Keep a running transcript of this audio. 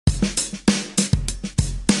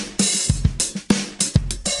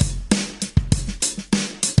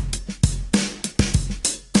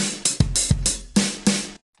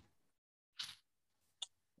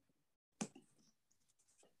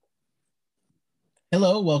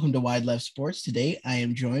Hello, welcome to Wide Left Sports. Today, I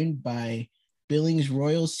am joined by Billings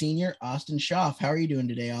Royals senior Austin Schaaf. How are you doing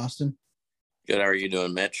today, Austin? Good. How are you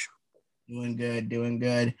doing, Mitch? Doing good, doing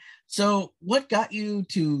good. So, what got you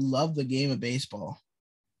to love the game of baseball?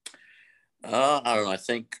 I don't know. I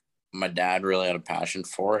think my dad really had a passion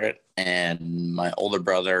for it, and my older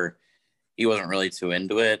brother, he wasn't really too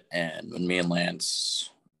into it. And when me and Lance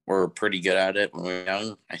were pretty good at it when we were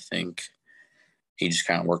young, I think he just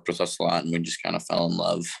kind of worked with us a lot, and we just kind of fell in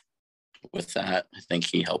love with that. I think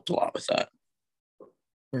he helped a lot with that.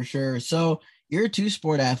 For sure. So, you're a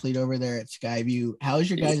two-sport athlete over there at Skyview. How's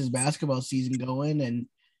your guys' basketball season going? And,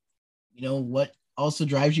 what also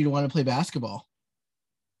drives you to want to play basketball?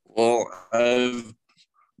 Well, I've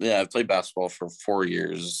played basketball for 4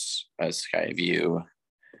 years at Skyview,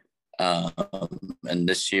 and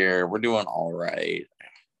this year we're doing all right.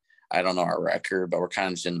 I don't know our record, but we're kind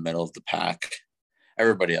of just in the middle of the pack.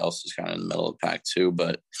 Everybody else is kind of in the middle of the pack too,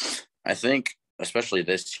 but I think especially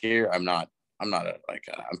this year, I'm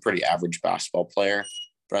pretty average basketball player,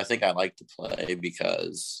 but I think I like to play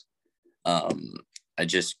because I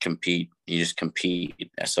just compete. You just compete,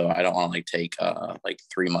 so I don't want to take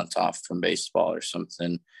 3 months off from baseball or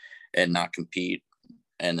something and not compete,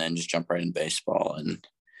 and then just jump right in baseball. And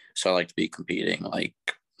so I like to be competing like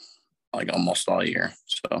almost all year.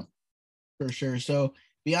 So. For sure. So,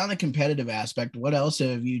 beyond the competitive aspect, what else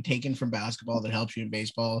have you taken from basketball that helps you in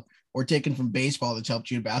baseball, or taken from baseball that's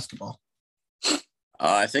helped you in basketball?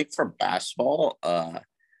 I think for basketball, I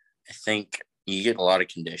think you get a lot of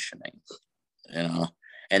conditioning, you know,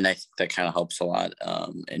 and I think that kind of helps a lot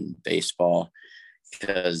in baseball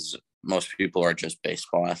because most people are just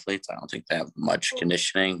baseball athletes. I don't think they have much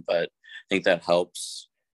conditioning, but I think that helps.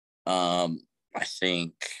 I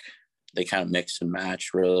think they kind of mix and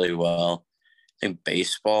match really well. I think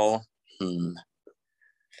baseball,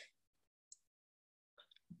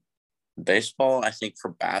 baseball, I think for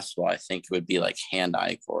basketball, I think it would be like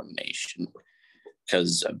hand-eye coordination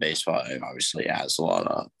because baseball obviously has a lot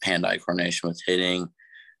of hand-eye coordination with hitting.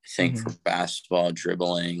 I think for basketball,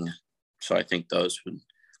 dribbling. So I think those would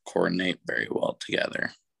coordinate very well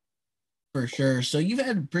together. For sure. So you've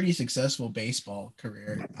had a pretty successful baseball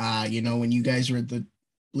career. When you guys were at the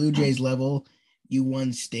Blue Jays level, you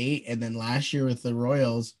won state, and then last year with the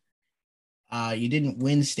Royals, you didn't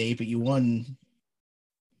win state, but you won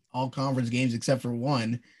all conference games except for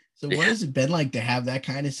one. So what Yeah. has it been like to have that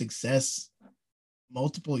kind of success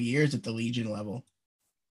multiple years at the Legion level?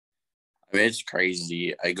 I mean, it's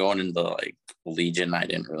crazy. I going into Legion, I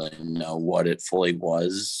didn't really know what it fully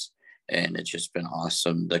was, and it's just been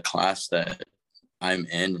awesome. The class that I'm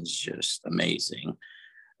in is just amazing.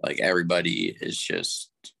 Like everybody is just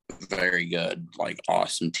very good, like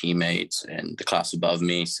awesome teammates. And the class above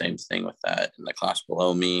me, same thing with that. And the class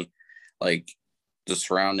below me, like the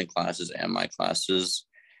surrounding classes and my classes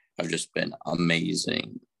have just been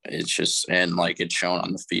amazing. It's just and it's shown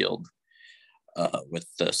on the field with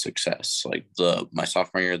the success. Like the my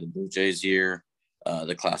sophomore year, the Blue Jays year,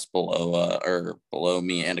 the class below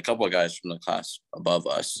me, and a couple of guys from the class above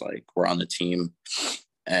us, were on the team,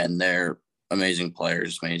 and they're amazing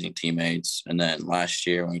players, amazing teammates. And then last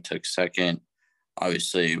year when we took second,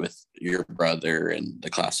 obviously with your brother and the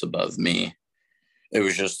class above me, it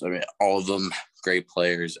was just all of them great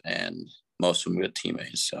players and most of them good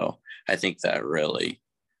teammates. So I think that really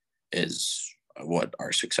is what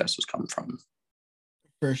our success has come from.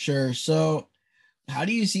 For sure. So how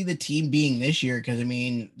do you see the team being this year? Because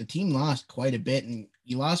the team lost quite a bit, and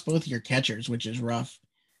you lost both your catchers, which is rough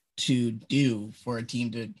to do for a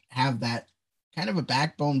team to have that kind of a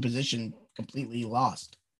backbone position completely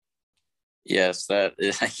lost. Yes, that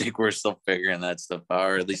is. I think we're still figuring that stuff out,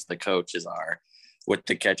 or at least the coaches are with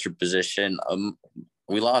the catcher position.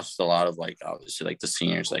 We lost a lot of obviously the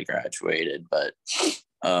seniors graduated, but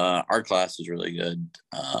our class is really good.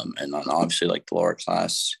 And then obviously the lower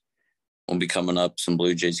class will be coming up, some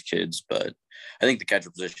Blue Jays kids, but I think the catcher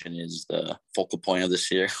position is the focal point of this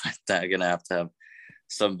year. They're going to have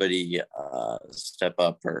somebody step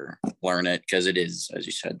up or learn it because it is, as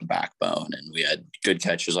you said, the backbone. And we had good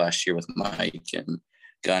catchers last year with Mike and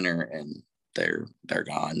Gunner, and they're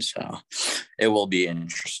gone. So it will be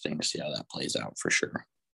interesting to see how that plays out for sure.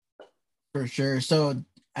 For sure. So,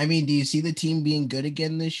 do you see the team being good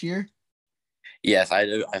again this year? Yes, I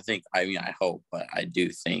do. I hope, but I do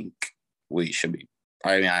think we should be.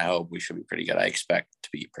 I hope we should be pretty good. I expect to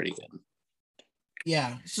be pretty good.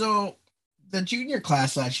 Yeah. So the junior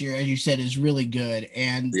class last year, as you said, is really good.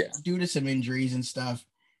 And due to some injuries and stuff,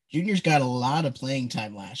 juniors got a lot of playing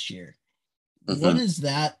time last year. Mm-hmm. What does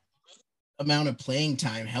that amount of playing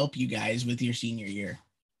time help you guys with your senior year?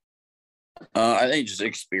 I think just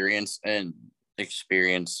experience and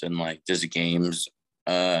like just games.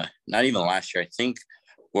 Not even last year. I think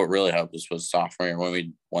what really helped us was sophomore year when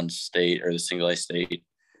we won state or the single A state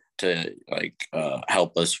to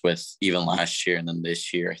help us with even last year and then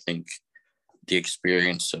this year. I think the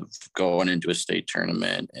experience of going into a state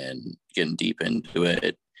tournament and getting deep into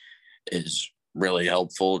it is really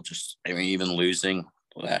helpful. Just, I mean, even losing,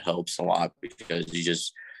 that helps a lot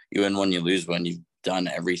because even when you lose one, you've done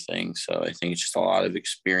everything. So I think it's just a lot of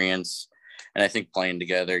experience. And I think playing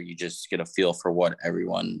together, you just get a feel for what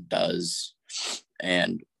everyone does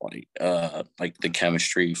and like the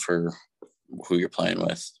chemistry for who you're playing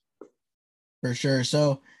with. For sure.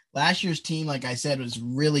 So last year's team, like I said, was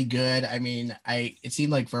really good. I mean, it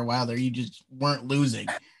seemed like for a while there you just weren't losing.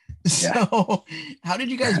 Yeah. So how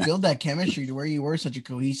did you guys build that chemistry to where you were such a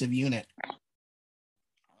cohesive unit?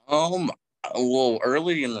 Well,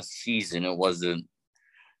 early in the season it wasn't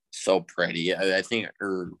so pretty. I think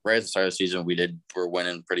right at the start of the season we're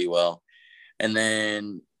winning pretty well. And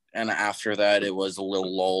after that it was a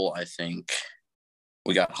little lull. I think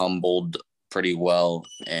we got humbled pretty well,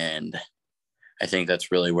 and I think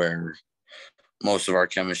that's really where most of our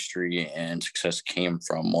chemistry and success came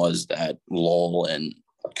from, was that lull and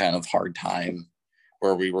kind of hard time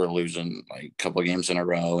where we were losing like a couple of games in a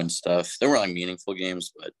row and stuff. They weren't like meaningful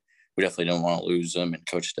games, but we definitely didn't want to lose them, and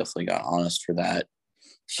coach definitely got honest for that.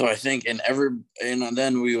 So I think and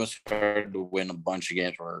then we started to win a bunch of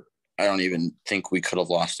games where I don't even think we could have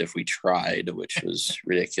lost if we tried, which was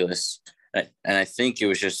ridiculous. And I think it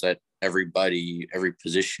was just that every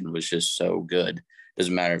position was just so good.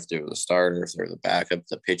 Doesn't matter if they were the starter, if they were the backup,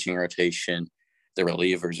 the pitching rotation, the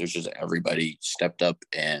relievers. It was just everybody stepped up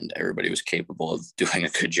and everybody was capable of doing a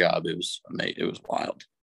good job. It was amazing. It was wild.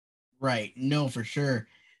 Right. No, for sure.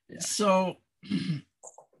 Yeah. So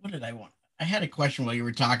what did I want? I had a question while you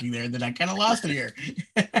were talking there that I kind of lost it here.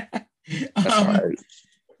 That's hard.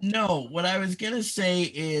 No, what I was going to say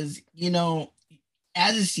is,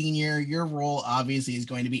 as a senior, your role obviously is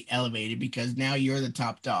going to be elevated because now you're the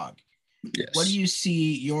top dog. Yes. What do you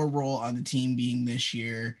see your role on the team being this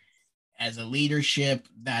year as a leadership,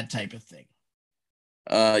 that type of thing?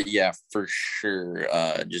 Yeah, for sure.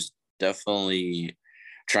 Just definitely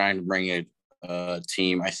trying to bring a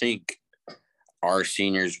team. I think our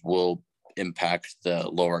seniors will impact the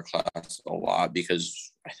lower class a lot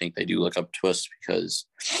because I think they do look up to us because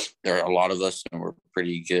there are a lot of us and we're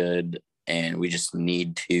pretty good, and we just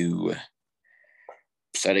need to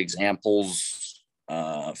set examples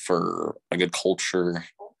for a good culture,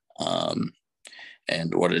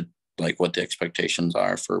 and what the expectations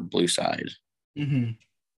are for Blue Side. Mm-hmm.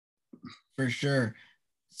 For sure.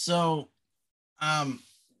 So,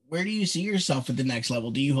 where do you see yourself at the next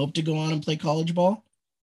level? Do you hope to go on and play college ball?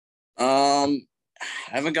 I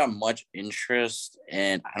haven't got much interest,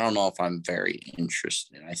 and I don't know if I'm very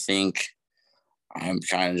interested. I think I'm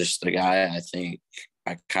kind of just the guy. I think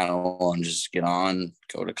I kind of want to just get on,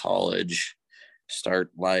 go to college,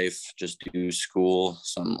 start life, just do school,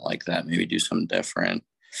 something like that, maybe do something different.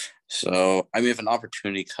 So, I mean, if an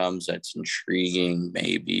opportunity comes that's intriguing,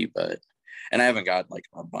 maybe, and I haven't got like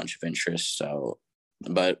a bunch of interest. So,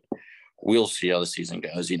 but we'll see how the season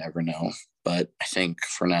goes. You never know. But I think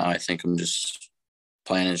for now, I think I'm just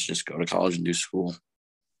planning to just go to college and do school.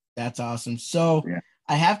 That's awesome. So yeah.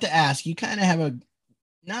 I have to ask, you kind of have a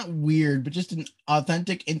not weird, but just an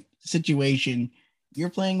authentic situation. You're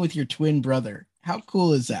playing with your twin brother. How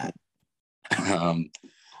cool is that?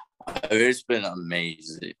 It's been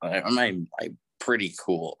amazing. I'm pretty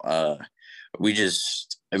cool. Since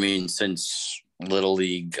Little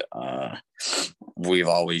League, we've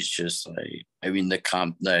always just the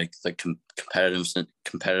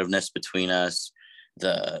competitiveness between us,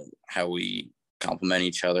 how we compliment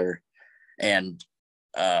each other, and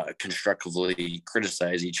constructively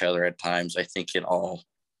criticize each other at times. I think it all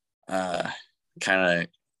kind of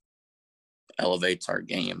elevates our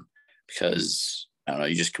game because I don't know,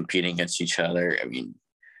 you're just competing against each other. I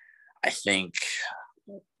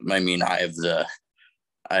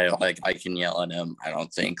can yell at him. I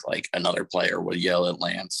don't think like another player would yell at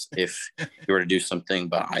Lance if he were to do something,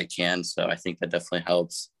 but I can. So I think that definitely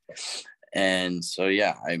helps. And so,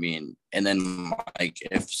 yeah, and then like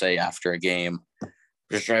if say after a game,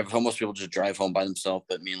 just drive home, most people just drive home by themselves,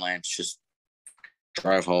 but me and Lance just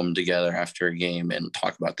drive home together after a game and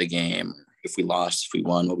talk about the game. If we lost, if we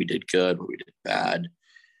won, what we did good, what we did bad.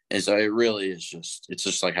 And so it really is it's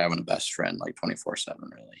just like having a best friend, like 24/7,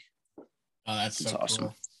 really. Oh, that's so awesome.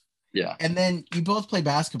 Cool. Yeah. And then you both play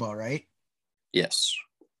basketball, right? Yes.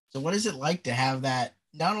 So what is it like to have that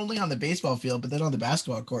not only on the baseball field, but then on the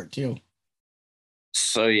basketball court too?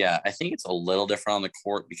 So yeah, I think it's a little different on the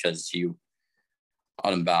court because you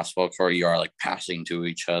on a basketball court you are like passing to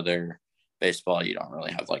each other. Baseball, you don't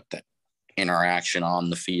really have like that interaction on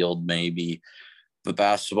the field, maybe. But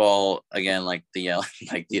basketball, again, like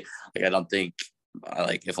like I don't think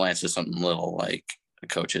like if Lance does something little, like the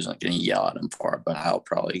coach isn't going to yell at him for it, but I'll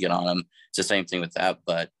probably get on him. It's the same thing with that.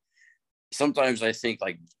 But sometimes I think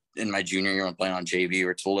like in my junior year when playing on JV,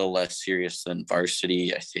 where it's a little less serious than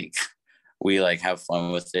varsity, I think we like have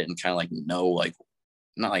fun with it and kind of like know like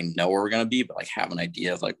not like know where we're gonna be, but like have an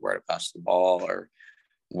idea of like where to pass the ball or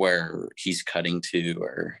where he's cutting to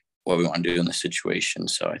or what we want to do in the situation.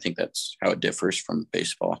 So I think that's how it differs from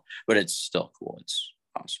baseball, but it's still cool. It's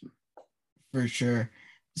awesome. For sure.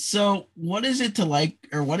 So, what is it to like,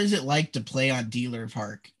 or what is it like to play on Dealer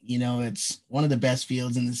Park? You know, it's one of the best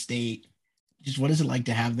fields in the state. Just what is it like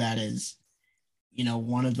to have that as,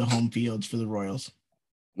 one of the home fields for the Royals?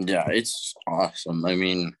 Yeah, it's awesome. I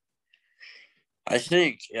mean, I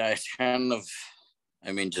think yeah, it's kind of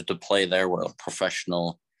I mean, just to play there where a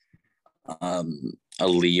professional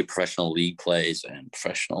league plays and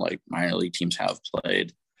professional like minor league teams have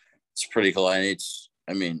played. It's pretty cool. And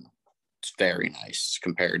I mean, it's very nice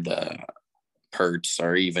compared to Perts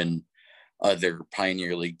or even other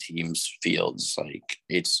Pioneer League teams' fields. Like,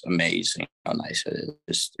 it's amazing how nice it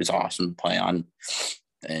is. It's awesome to play on.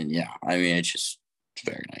 And yeah, I mean, it's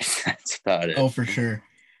very nice. That's about it. Oh, for sure.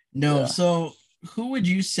 No, Yeah. so who would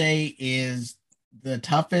you say is the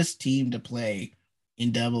toughest team to play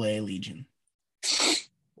in Double A Legion?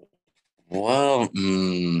 Well,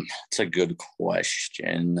 it's a good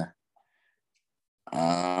question.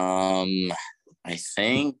 I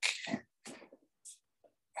think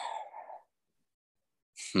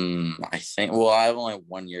well, I have only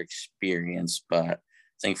 1 year experience, but I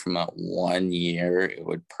think from that 1 year, it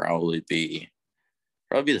would probably the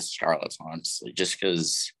Charlottes, honestly, just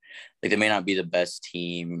because like they may not be the best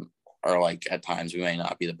team, or like at times we may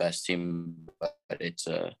not be the best team, but it's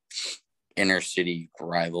a inner city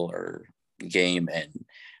rival or game, and it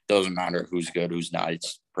doesn't matter who's good, who's not.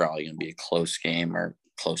 It's probably going to be a close game or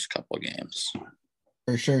close couple of games.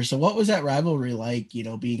 For sure. So, what was that rivalry like,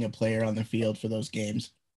 being a player on the field for those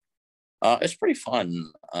games? It's pretty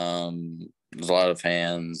fun. There's a lot of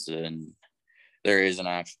fans, and there is an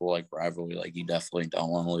actual like rivalry. Like you definitely don't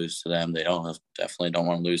want to lose to them. Definitely don't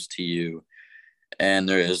want to lose to you. And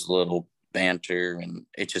there is a little banter, and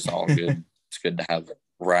it's just all good. It's good to have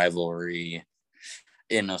rivalry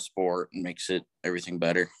in a sport and makes it everything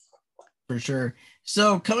better. For sure.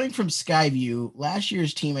 So, coming from Skyview, last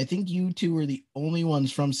year's team, I think you two were the only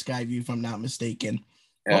ones from Skyview, if I'm not mistaken.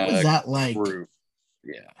 What was that like? Crew,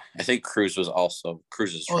 yeah, I think Cruz is Oh, from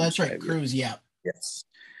that's right, Skyview. Cruz. Yeah. Yes.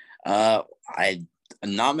 I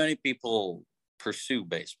not many people pursue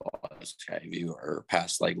baseball at Skyview or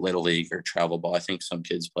past like little league or travel ball. I think some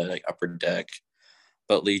kids play like upper deck,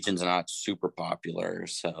 but Legion's not super popular.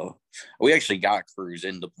 So we actually got Cruz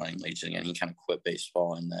into playing Legion, and he kind of quit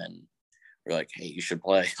baseball, and then we're like, hey, you should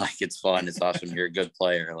play. Like, it's fun, it's awesome, you're a good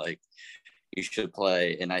player, like you should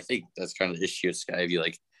play. And I think that's kind of the issue with Skyview.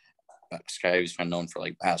 Like Skyview's kind of known for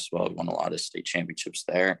like basketball. We won a lot of state championships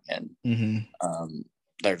there, and Mm-hmm.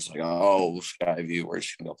 they're just like, oh, Skyview, we're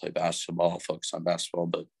just gonna go play basketball, focus on basketball.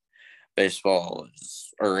 But baseball is,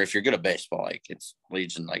 or if you're good at baseball, like it's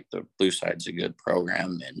Legion, like the blue side's a good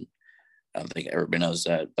program, and I don't think everybody knows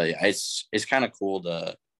that. But yeah, it's kind of cool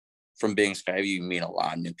to from being Skyview, you meet a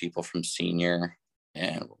lot of new people from senior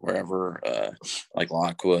and wherever, like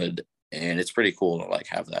Lockwood, and it's pretty cool to like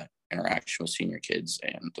have that interaction with senior kids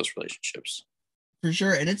and those relationships. For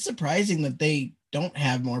sure. And it's surprising that they don't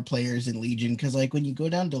have more players in Legion because, like, when you go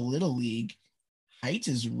down to Little League, Heights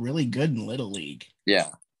is really good in Little League. Yeah,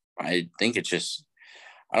 I think it's just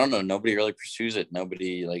I don't know. Nobody really pursues it.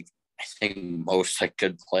 Nobody like I think most like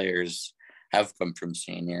good players have come from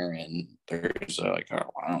senior, and there's I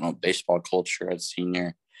don't know, baseball culture at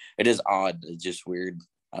senior. It is odd. It's just weird.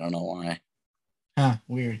 I don't know why. Huh,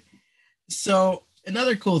 weird. So,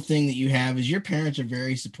 another cool thing that you have is your parents are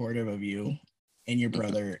very supportive of you and your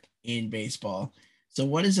brother in baseball. So,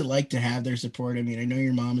 what is it like to have their support? I mean, I know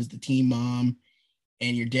your mom is the team mom,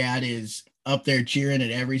 and your dad is up there cheering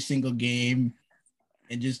at every single game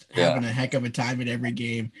and just Yeah, having a heck of a time at every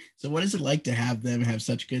game. So, what is it like to have them have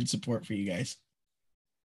such good support for you guys?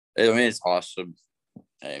 I mean it's awesome.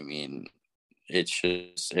 I mean it's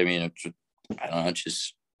just I don't know.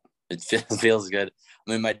 It's just feels good.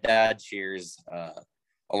 I mean my dad cheers a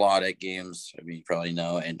lot at games. I mean you probably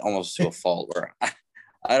know, and almost to a fault where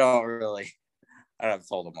I don't really. I've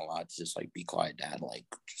told him a lot to just like be quiet, dad. Like,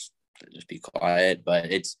 just just be quiet.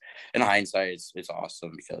 But it's in hindsight, it's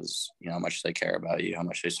awesome because you know how much they care about you, how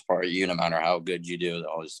much they support you, no matter how good you do. They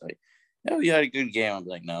always say, "No, you had a good game." I'm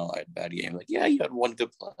like, "No, I had a bad game." Like, "Yeah, you had one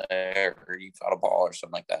good play, or you caught a ball, or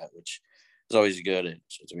something like that," which is always good.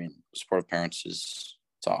 I mean, supportive parents it's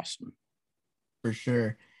awesome. For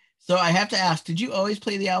sure. So I have to ask, did you always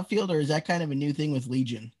play the outfield, or is that kind of a new thing with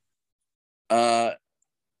Legion? A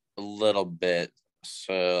little bit.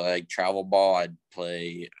 So like travel ball, I'd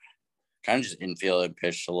play kind of just infield and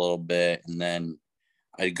pitched a little bit, and then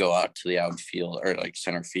I'd go out to the outfield or like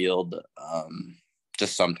center field,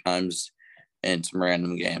 just sometimes in some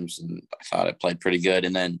random games, and I thought I played pretty good.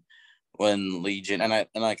 And then when Legion, and I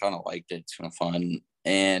kind of liked it, it's kind of fun.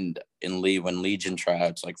 And when Legion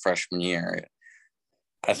tryouts like freshman year,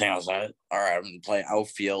 I think I was like, all right, I'm gonna play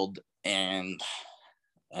outfield,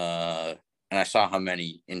 uh, and I saw how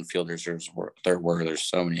many infielders there were. There's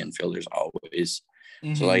so many infielders always.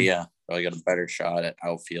 So like, Mm-hmm. yeah, probably got a better shot at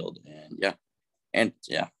outfield, and yeah.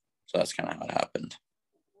 So that's kind of how it happened.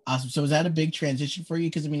 Awesome. So was that a big transition for you?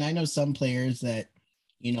 Because I mean, I know some players that,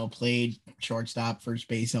 played shortstop, first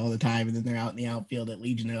base all the time, and then they're out in the outfield at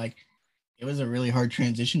Legion. They're like, it was a really hard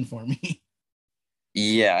transition for me.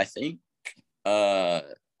 Yeah, I think uh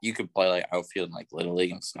you could play like outfield in like little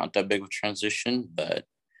league. It's not that big of a transition, but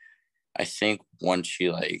I think once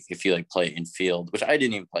you like, if you like play infield, which I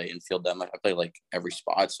didn't even play infield that much, I played like every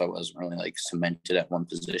spot, so I wasn't really like cemented at one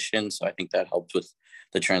position. So I think that helped with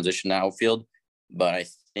the transition to outfield. But I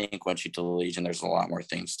think once you to the Legion, there's a lot more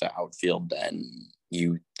things to outfield than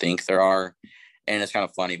you think there are, and it's kind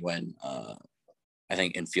of funny when I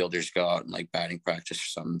think infielders go out and like batting practice or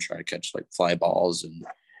something, try to catch like fly balls, and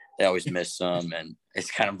they always miss them, and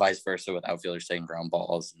it's kind of vice versa with outfielders taking ground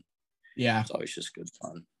balls. And Yeah. it's always just good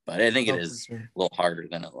fun. But I think it Oh, for is sure. a little harder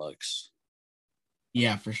than it looks.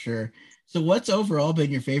 Yeah, for sure. So what's overall been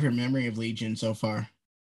your favorite memory of Legion so far?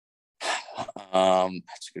 That's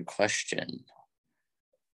a good question.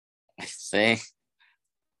 I think,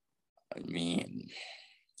 I mean,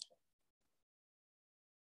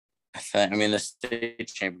 I mean, the state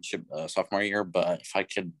championship sophomore year, but if I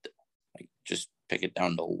could like just pick it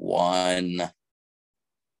down to one,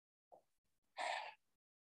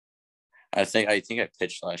 I think I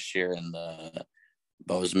pitched last year in the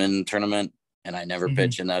Bozeman tournament, and I never Mm-hmm.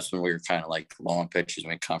 pitched, and that's when we were kind of like low on pitches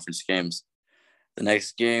when conference games. The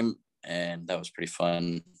next game, and that was pretty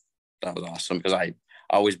fun. That was awesome because I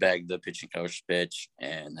always begged the pitching coach to pitch,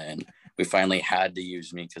 and then we finally had to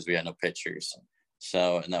use me because we had no pitchers.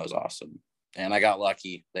 So, and that was awesome. And I got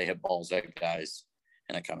lucky; they hit balls at guys,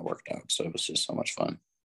 and it kind of worked out. So it was just so much fun.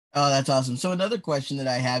 Oh, that's awesome. So another question that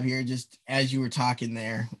I have here, just as you were talking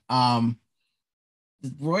there,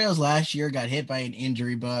 the Royals last year got hit by an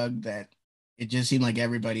injury bug that it just seemed like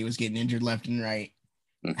everybody was getting injured left and right.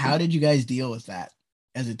 Mm-hmm. How did you guys deal with that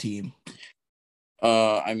as a team?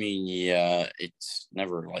 I mean, yeah, it's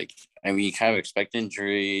never like, I mean, you kind of expect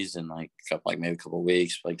injuries and like maybe a couple of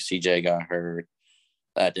weeks. Like CJ got hurt,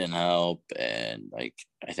 that didn't help, and like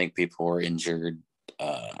I think people were injured,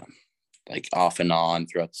 uh, like off and on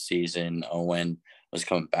throughout the season. Owen was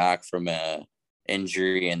coming back from a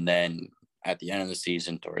injury, and then at the end of the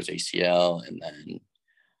season towards ACL, and then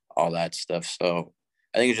all that stuff. So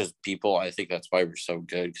I think it's just people. I think that's why we're so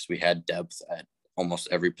good because we had depth at almost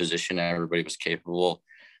every position and everybody was capable.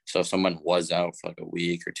 So if someone was out for like a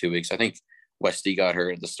week or 2 weeks, I think Westy got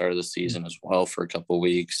hurt at the start of the season as well for a couple of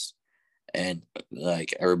weeks. And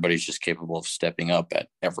like everybody's just capable of stepping up at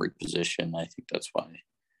every position. I think that's why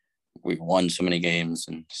we won so many games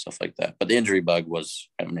and stuff like that. But the injury bug was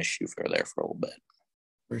kind of an issue for there for a little bit.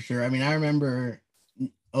 For sure. I mean, I remember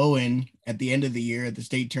Owen at the end of the year at the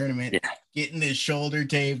state tournament Yeah. getting his shoulder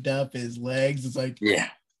taped up, his legs. It's like, Yeah.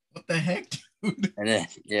 what the heck, dude? And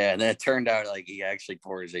then it turned out like he actually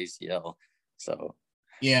tore his ACL. So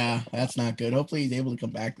Yeah, that's not good. Hopefully he's able to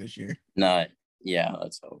come back this year. not, yeah,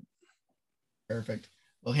 let's hope. Perfect.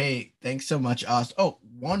 Well, hey, thanks so much, Oz. Oh,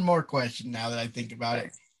 one more question now that I think about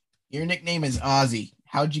it. Your nickname is Ozzy.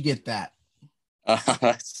 How'd you get that?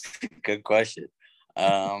 That's a good question.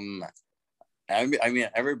 Um, I mean,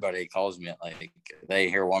 everybody calls me like they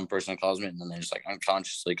hear one person calls me, and then they just like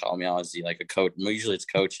unconsciously call me Ozzy, like a coach. Usually, it's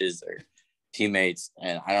coaches or teammates,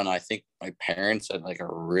 and I don't know. I think my parents at like a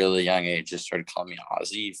really young age just started calling me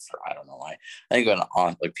Ozzy for I don't know why. I think when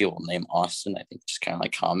like people name Austin, I think it's kind of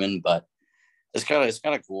like common, but it's kind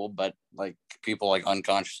of cool. But like people like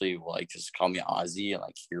unconsciously will like just call me Ozzy, and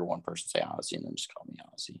like hear one person say Ozzy, and then just call me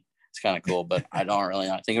Ozzy. It's kind of cool, but I don't really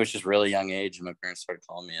know. I think it was just really young age, and my parents started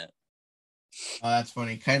calling me it. Oh, that's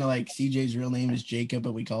funny. Kind of like CJ's real name is Jacob,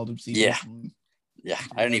 but we called him CJ Yeah, from yeah.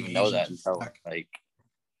 a I didn't young even know age. It that just until stuck.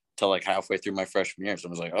 till like halfway through my freshman year. So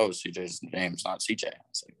I was like, oh, CJ's James, not CJ. I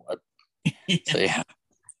was like, what? Yeah. So yeah.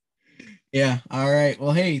 Yeah. All right.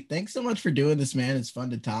 Well, hey, thanks so much for doing this, man. It's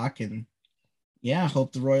fun to talk, and yeah,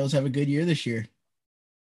 hope the Royals have a good year this year.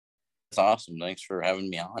 It's awesome. Thanks for having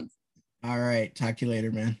me on. All right. Talk to you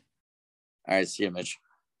later, man. All right. See you, Mitch.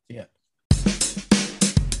 See ya.